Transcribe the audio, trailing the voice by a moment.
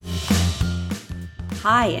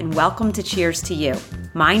Hi, and welcome to Cheers to You.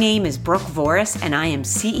 My name is Brooke Voris, and I am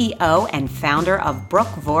CEO and founder of Brooke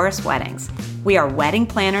Voris Weddings. We are wedding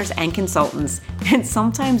planners and consultants, and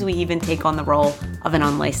sometimes we even take on the role of an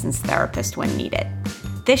unlicensed therapist when needed.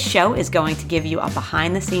 This show is going to give you a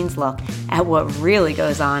behind-the-scenes look at what really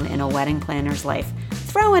goes on in a wedding planner's life.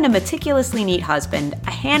 Throw in a meticulously neat husband,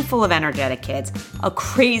 a handful of energetic kids, a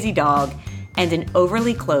crazy dog, and an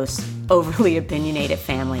overly close, overly opinionated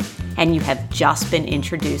family, and you have just been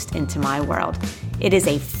introduced into my world. It is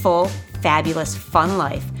a full, fabulous, fun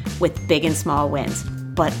life with big and small wins,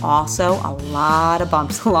 but also a lot of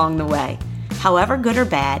bumps along the way. However good or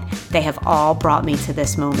bad, they have all brought me to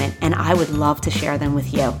this moment, and I would love to share them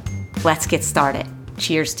with you. Let's get started.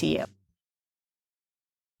 Cheers to you.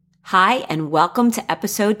 Hi, and welcome to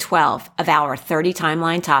episode 12 of our 30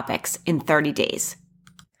 Timeline Topics in 30 Days.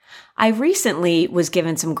 I recently was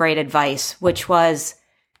given some great advice, which was,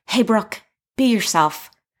 hey, Brooke, be yourself.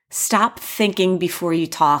 Stop thinking before you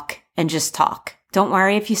talk and just talk. Don't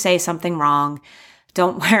worry if you say something wrong.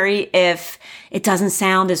 Don't worry if it doesn't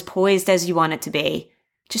sound as poised as you want it to be.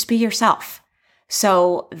 Just be yourself.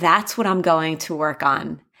 So that's what I'm going to work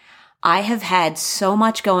on. I have had so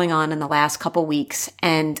much going on in the last couple weeks,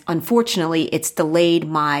 and unfortunately, it's delayed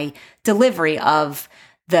my delivery of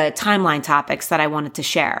the timeline topics that I wanted to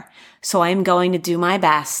share. So I'm going to do my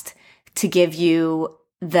best to give you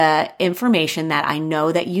the information that I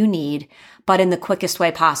know that you need, but in the quickest way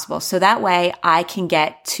possible. So that way I can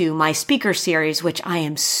get to my speaker series, which I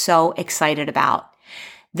am so excited about.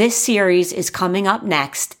 This series is coming up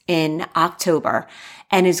next in October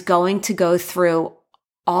and is going to go through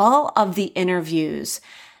all of the interviews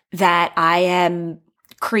that I am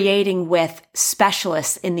creating with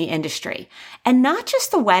specialists in the industry, and not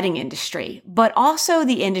just the wedding industry, but also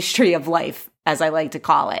the industry of life, as I like to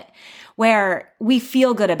call it, where we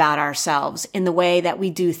feel good about ourselves in the way that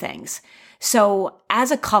we do things. So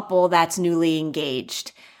as a couple that's newly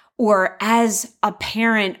engaged, or as a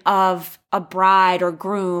parent of a bride or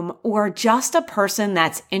groom, or just a person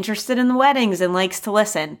that's interested in the weddings and likes to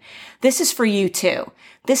listen, this is for you too.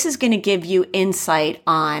 This is going to give you insight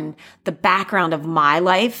on the background of my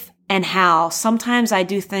life and how sometimes I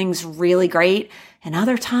do things really great and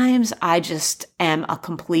other times I just am a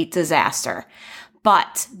complete disaster.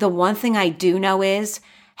 But the one thing I do know is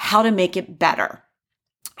how to make it better.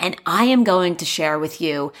 And I am going to share with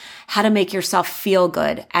you how to make yourself feel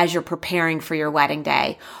good as you're preparing for your wedding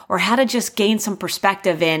day, or how to just gain some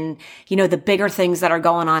perspective in, the bigger things that are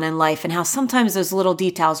going on in life, and how sometimes those little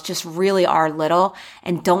details just really are little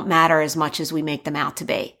and don't matter as much as we make them out to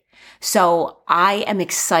be. So I am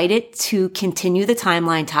excited to continue the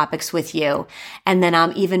timeline topics with you. And then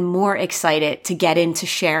I'm even more excited to get into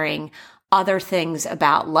sharing other things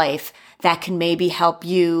about life that can maybe help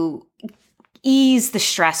you ease the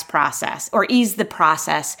stress process, or ease the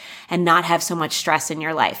process and not have so much stress in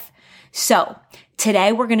your life. So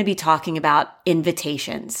today we're going to be talking about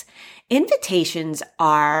invitations. Invitations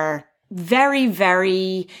are very,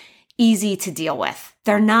 very easy to deal with.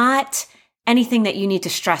 They're not anything that you need to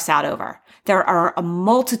stress out over. There are a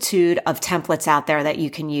multitude of templates out there that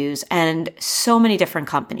you can use and so many different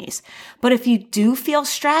companies. But if you do feel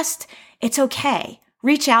stressed, it's okay.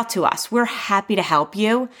 Reach out to us. We're happy to help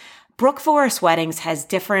you. Brooke Voris Weddings has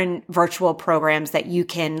different virtual programs that you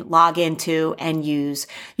can log into and use.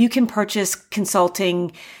 You can purchase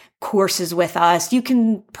consulting courses with us. You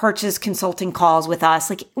can purchase consulting calls with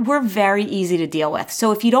us. We're very easy to deal with.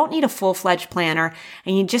 So if you don't need a full-fledged planner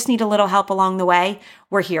and you just need a little help along the way,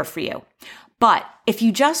 we're here for you. But if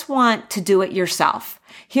you just want to do it yourself,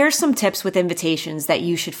 here's some tips with invitations that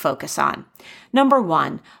you should focus on. Number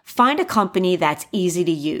one, find a company that's easy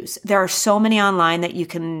to use. There are so many online that you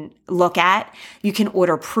can look at. You can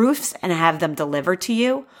order proofs and have them delivered to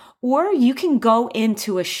you, or you can go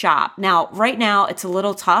into a shop. Now, right now, it's a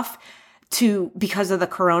little tough because of the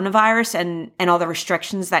coronavirus and all the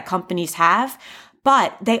restrictions that companies have.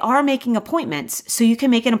 But they are making appointments. So you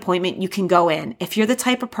can make an appointment. You can go in. If you're the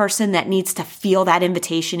type of person that needs to feel that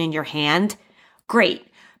invitation in your hand, great.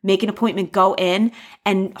 Make an appointment, go in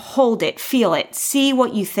and hold it, feel it, see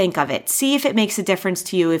what you think of it. See if it makes a difference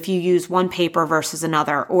to you if you use one paper versus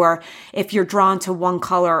another, or if you're drawn to one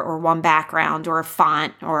color or one background or a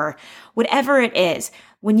font or whatever it is.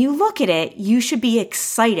 When you look at it, you should be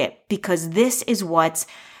excited because this is what's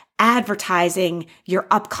advertising your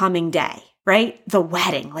upcoming day. Right? The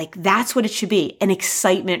wedding, that's what it should be, an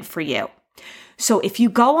excitement for you. So if you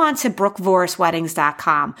go on to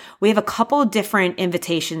brookevorisweddings.com, we have a couple of different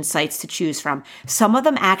invitation sites to choose from. Some of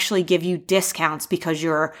them actually give you discounts because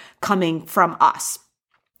you're coming from us.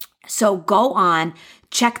 So go on,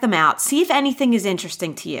 check them out, see if anything is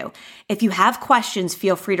interesting to you. If you have questions,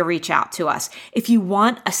 feel free to reach out to us. If you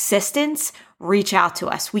want assistance, reach out to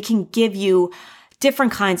us. We can give you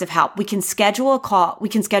different kinds of help. We can schedule a call. We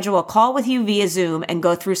can schedule a call with you via Zoom and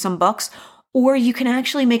go through some books, or you can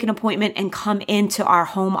actually make an appointment and come into our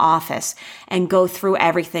home office and go through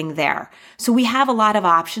everything there. So we have a lot of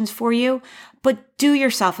options for you, but do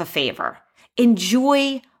yourself a favor.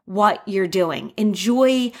 Enjoy what you're doing.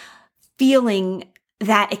 Enjoy feeling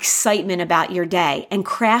that excitement about your day and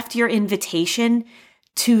craft your invitation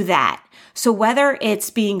to that. So whether it's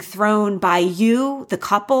being thrown by you, the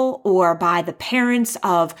couple, or by the parents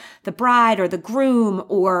of the bride or the groom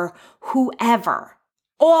or whoever,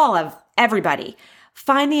 everybody,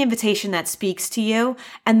 find the invitation that speaks to you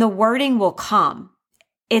and the wording will come.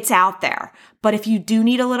 It's out there. But if you do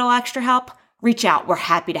need a little extra help, reach out. We're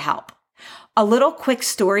happy to help. A little quick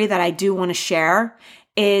story that I do want to share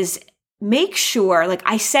is make sure, like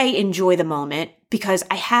I say, enjoy the moment, because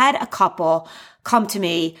I had a couple come to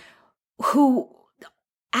me who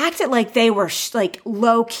acted like they were like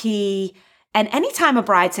low key. And anytime a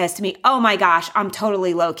bride says to me, "Oh my gosh, I'm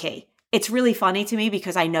totally low key," it's really funny to me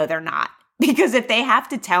because I know they're not. Because if they have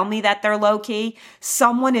to tell me that they're low key,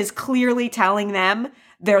 someone is clearly telling them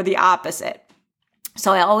they're the opposite.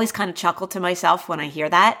 So I always kind of chuckle to myself when I hear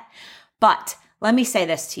that. But let me say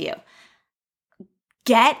this to you.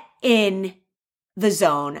 Get in the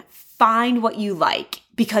zone. Find what you like,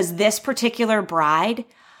 because this particular bride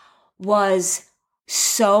was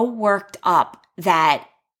so worked up that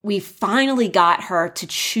we finally got her to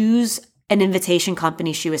choose an invitation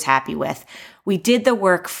company she was happy with. We did the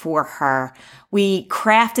work for her. We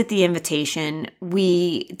crafted the invitation.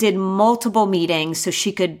 We did multiple meetings so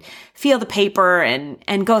she could feel the paper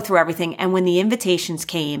and go through everything. And when the invitations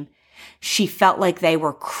came, she felt like they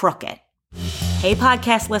were crooked. Hey,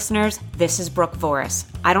 podcast listeners, this is Brooke Voris.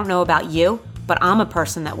 I don't know about you, but I'm a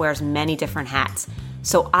person that wears many different hats.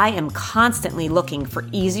 So I am constantly looking for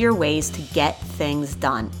easier ways to get things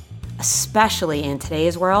done, especially in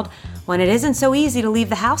today's world when it isn't so easy to leave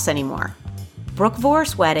the house anymore. Brooke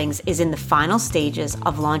Voris Weddings is in the final stages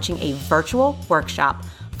of launching a virtual workshop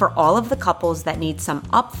for all of the couples that need some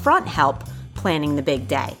upfront help planning the big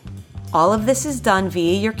day. All of this is done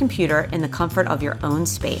via your computer in the comfort of your own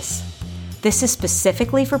space. This is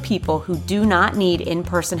specifically for people who do not need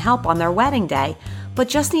in-person help on their wedding day, but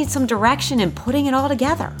just need some direction in putting it all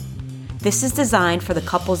together. This is designed for the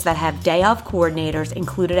couples that have day of coordinators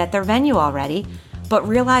included at their venue already, but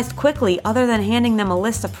realized quickly, other than handing them a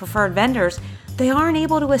list of preferred vendors, they aren't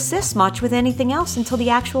able to assist much with anything else until the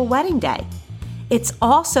actual wedding day. It's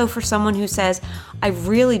also for someone who says, "I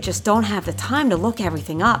really just don't have the time to look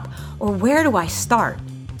everything up," or "Where do I start?"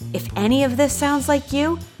 If any of this sounds like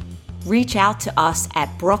you, reach out to us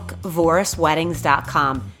at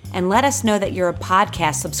brookevorisweddings.com and let us know that you're a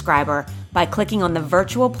podcast subscriber by clicking on the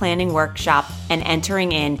virtual planning workshop and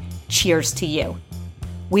entering in "Cheers to You."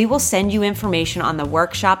 We will send you information on the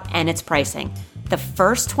workshop and its pricing. The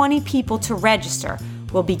first 20 people to register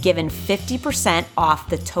will be given 50% off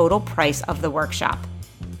the total price of the workshop.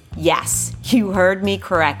 Yes, you heard me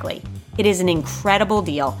correctly. It is an incredible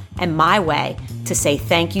deal and my way to say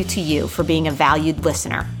thank you to you for being a valued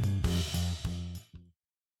listener.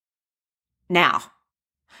 Now,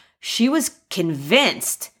 she was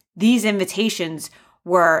convinced these invitations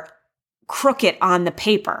were crooked on the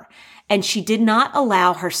paper, and she did not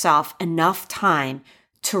allow herself enough time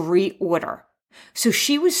to reorder. So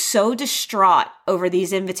she was so distraught over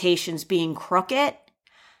these invitations being crooked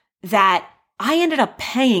that I ended up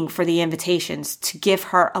paying for the invitations to give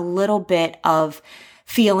her a little bit of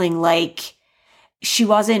feeling like she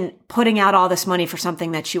wasn't putting out all this money for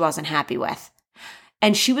something that she wasn't happy with.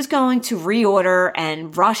 And she was going to reorder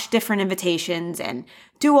and rush different invitations and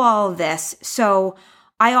do all of this. So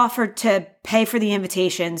I offered to pay for the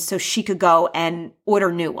invitations so she could go and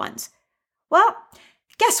order new ones. Well,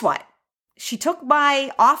 guess what? She took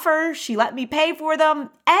my offer, she let me pay for them,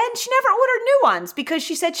 and she never ordered new ones because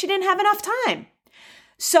she said she didn't have enough time.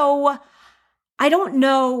 So I don't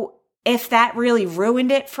know if that really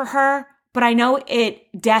ruined it for her, but I know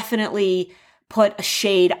it definitely put a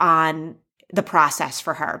shade on the process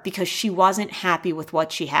for her because she wasn't happy with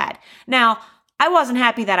what she had. Now, I wasn't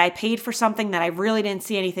happy that I paid for something that I really didn't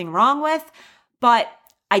see anything wrong with, but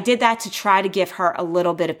I did that to try to give her a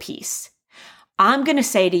little bit of peace. I'm going to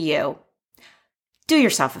say to you, do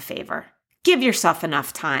yourself a favor. Give yourself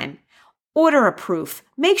enough time. Order a proof.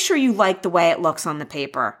 Make sure you like the way it looks on the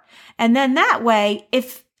paper. And then that way,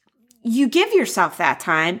 if you give yourself that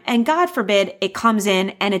time, and God forbid it comes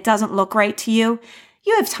in and it doesn't look right to you,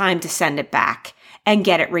 you have time to send it back. and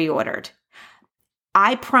get it reordered.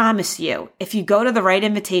 I promise you, if you go to the right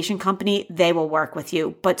invitation company, they will work with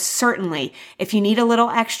you. But certainly, if you need a little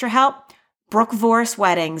extra help,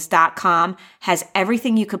 BrookeVorrisWeddings.com has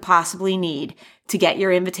everything you could possibly need to get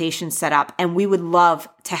your invitation set up, and we would love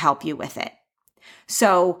to help you with it.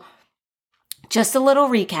 So, just a little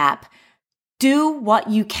recap. Do what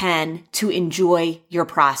you can to enjoy your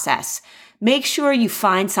process. Make sure you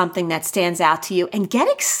find something that stands out to you and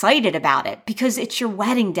get excited about it because it's your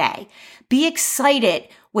wedding day. Be excited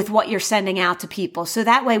with what you're sending out to people so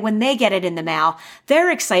that way when they get it in the mail,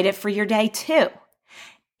 they're excited for your day too.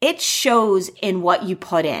 It shows in what you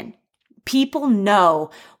put in. People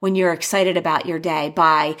know when you're excited about your day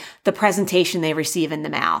by the presentation they receive in the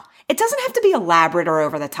mail. It doesn't have to be elaborate or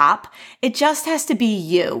over the top. It just has to be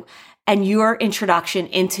you and your introduction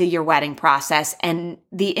into your wedding process and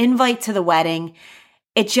the invite to the wedding.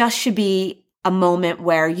 It just should be a moment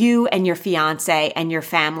where you and your fiance and your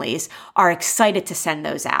families are excited to send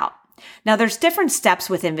those out. Now, there's different steps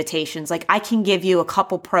with invitations. Like I can give you a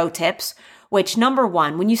couple pro tips, which number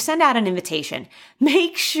one, when you send out an invitation,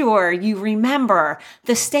 make sure you remember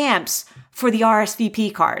the stamps for the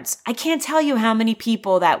RSVP cards. I can't tell you how many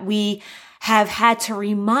people that we have had to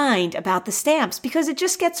remind about the stamps because it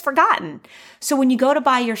just gets forgotten. So when you go to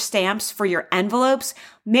buy your stamps for your envelopes,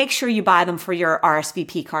 make sure you buy them for your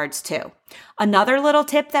RSVP cards too. Another little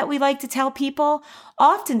tip that we like to tell people,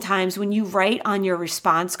 oftentimes when you write on your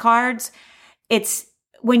response cards, it's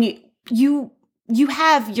when you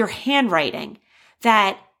have your handwriting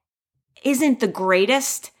that isn't the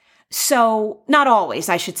greatest. So not always,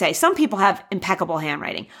 I should say. Some people have impeccable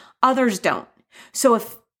handwriting. Others don't. So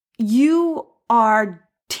if you are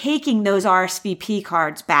taking those RSVP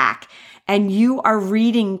cards back and you are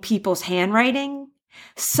reading people's handwriting,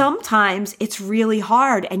 sometimes it's really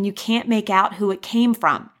hard and you can't make out who it came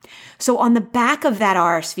from. So on the back of that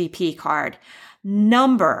RSVP card,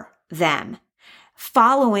 number them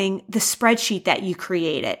following the spreadsheet that you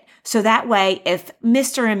created. So that way, if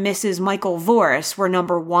Mr. and Mrs. Michael Voris were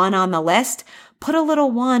number 1 on the list, put a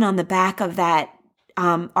little 1 on the back of that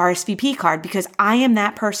RSVP card because I am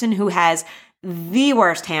that person who has the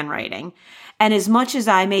worst handwriting. And as much as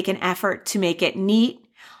I make an effort to make it neat,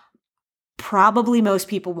 probably most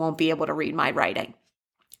people won't be able to read my writing.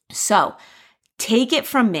 So take it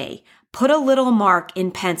from me. Put a little mark in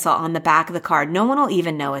pencil on the back of the card. No one will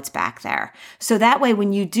even know it's back there. So that way,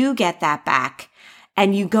 when you do get that back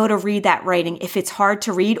and you go to read that writing, if it's hard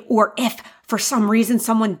to read or if for some reason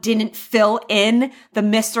someone didn't fill in the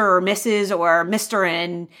Mr. or Mrs. or Mr.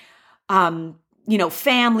 and,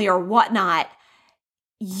 family or whatnot,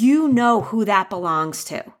 you know who that belongs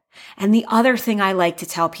to. And the other thing I like to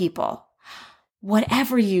tell people,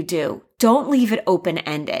 whatever you do, don't leave it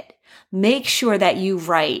open-ended. Make sure that you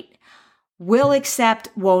write will accept,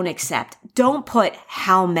 won't accept. Don't put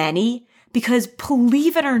how many, because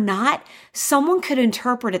believe it or not, someone could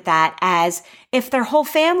interpret that as if their whole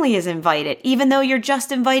family is invited, even though you're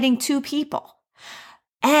just inviting 2 people.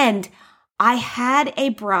 And I had a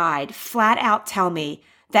bride flat out tell me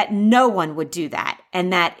that no one would do that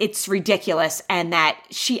and that it's ridiculous and that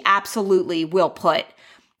she absolutely will put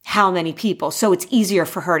how many people. So it's easier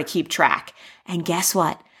for her to keep track. And guess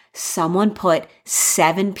what? Someone put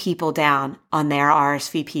 7 people down on their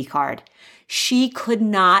RSVP card. She could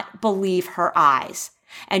not believe her eyes.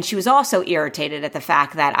 And she was also irritated at the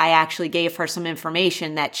fact that I actually gave her some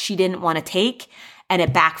information that she didn't want to take and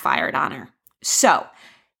it backfired on her. So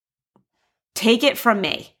take it from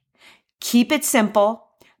me. Keep it simple.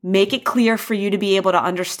 Make it clear for you to be able to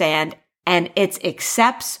understand. And it's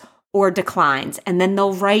accepts or declines. And then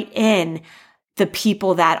they'll write in the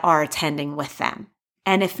people that are attending with them.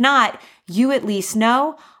 And if not, you at least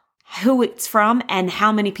know who it's from and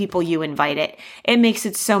how many people you invited. It makes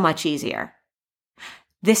it so much easier.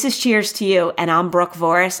 This is Cheers to You, and I'm Brooke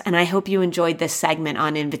Voris, and I hope you enjoyed this segment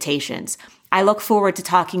on invitations. I look forward to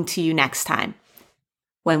talking to you next time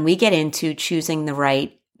when we get into choosing the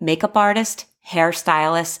right makeup artist,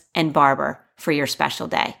 hairstylist, and barber for your special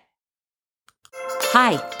day.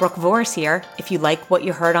 Hi, Brooke Voris here. If you like what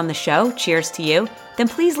you heard on the show, cheers to you, then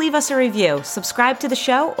please leave us a review, subscribe to the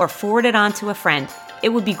show, or forward it on to a friend. It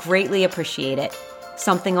would be greatly appreciated.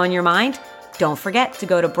 Something on your mind? Don't forget to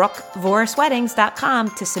go to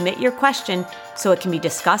BrookeVorrisWeddings.com to submit your question so it can be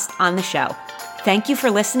discussed on the show. Thank you for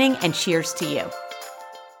listening, and cheers to you.